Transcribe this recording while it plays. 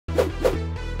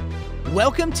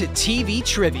Welcome to TV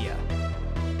Trivia.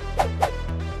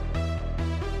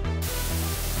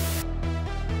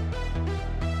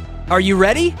 Are you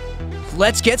ready?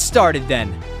 Let's get started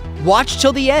then. Watch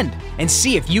till the end and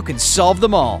see if you can solve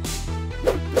them all.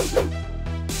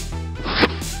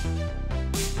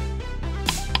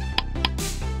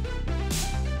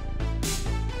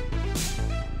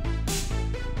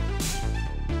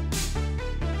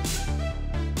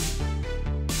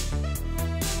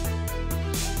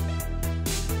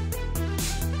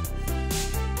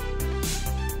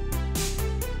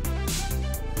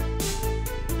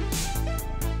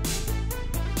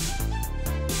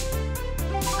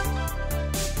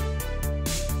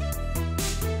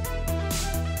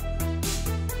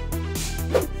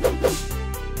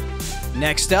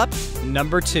 Next up,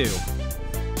 number 2.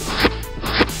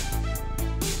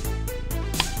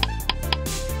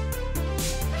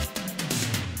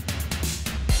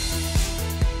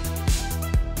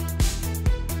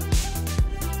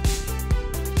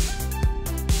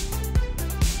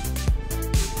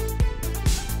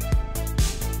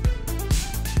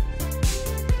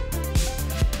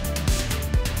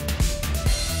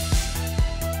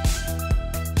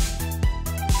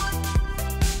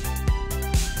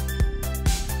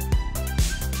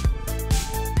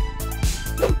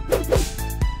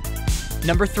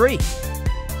 Number 3.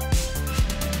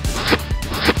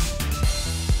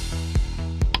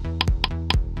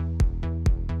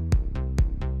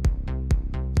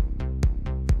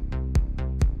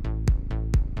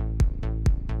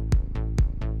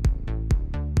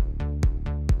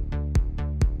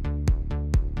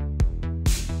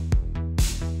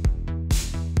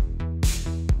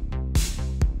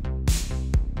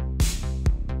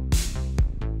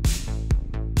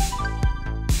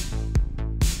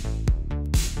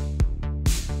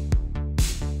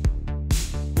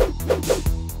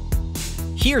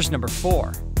 Here's number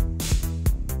 4.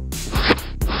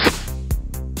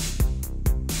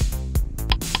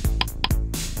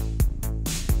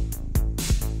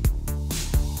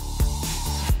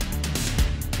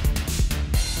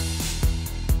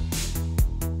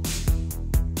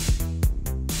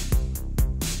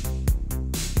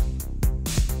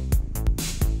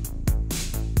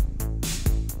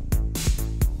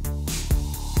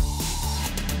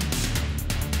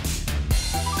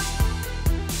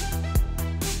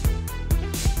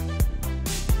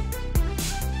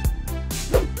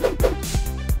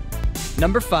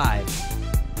 Number 5.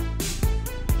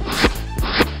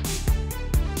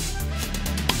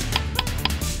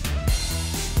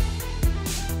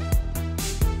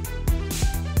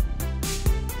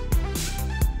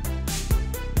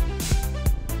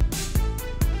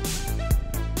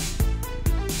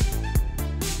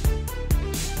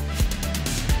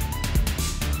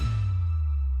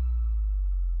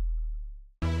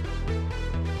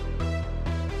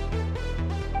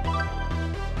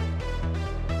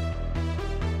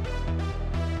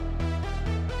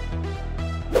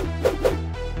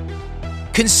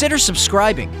 Consider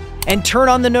subscribing and turn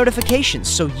on the notifications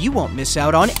so you won't miss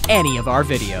out on any of our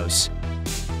videos.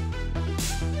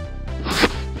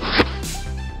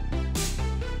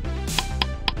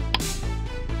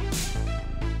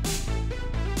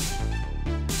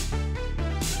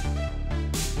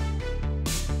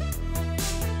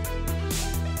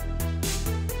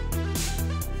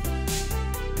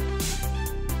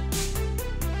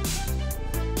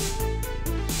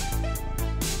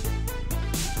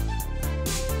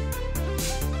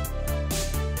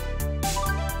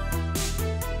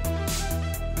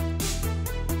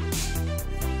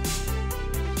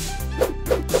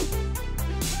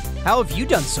 How have you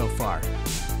done so far?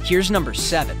 Here's number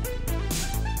 7.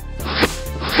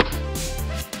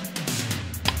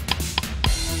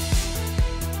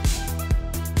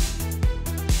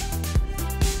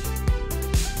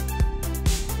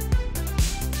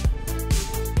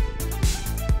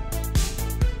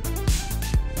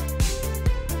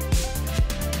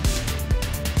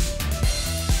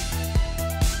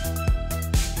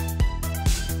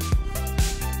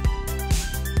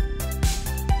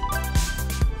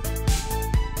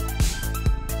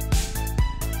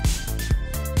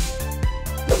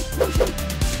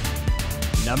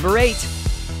 Number 8.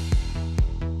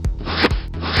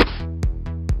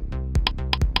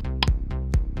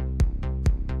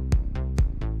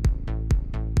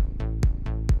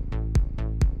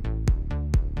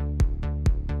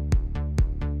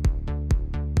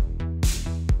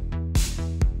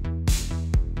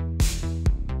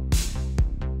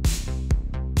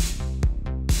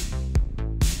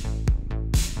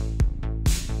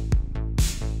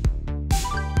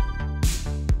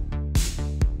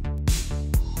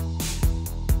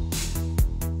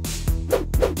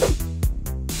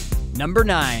 Number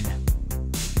 9.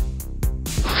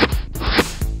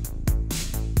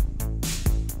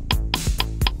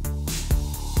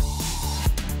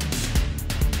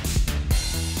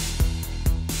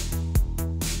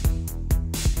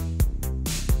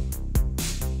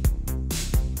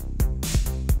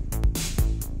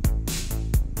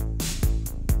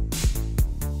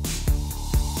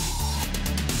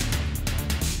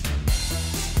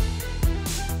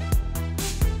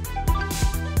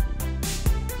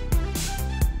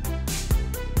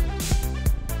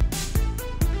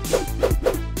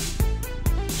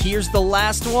 Here's the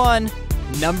last one,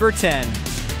 number 10.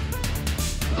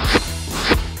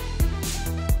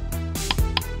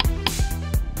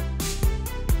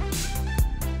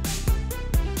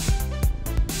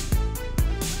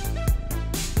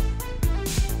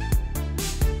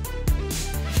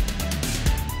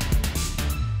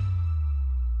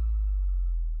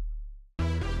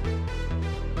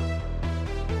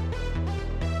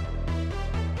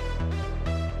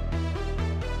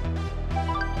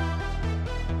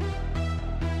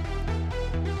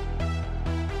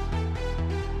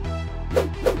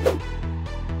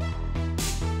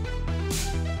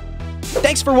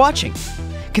 Thanks for watching.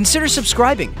 Consider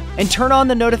subscribing and turn on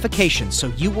the notifications so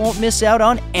you won't miss out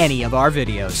on any of our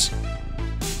videos.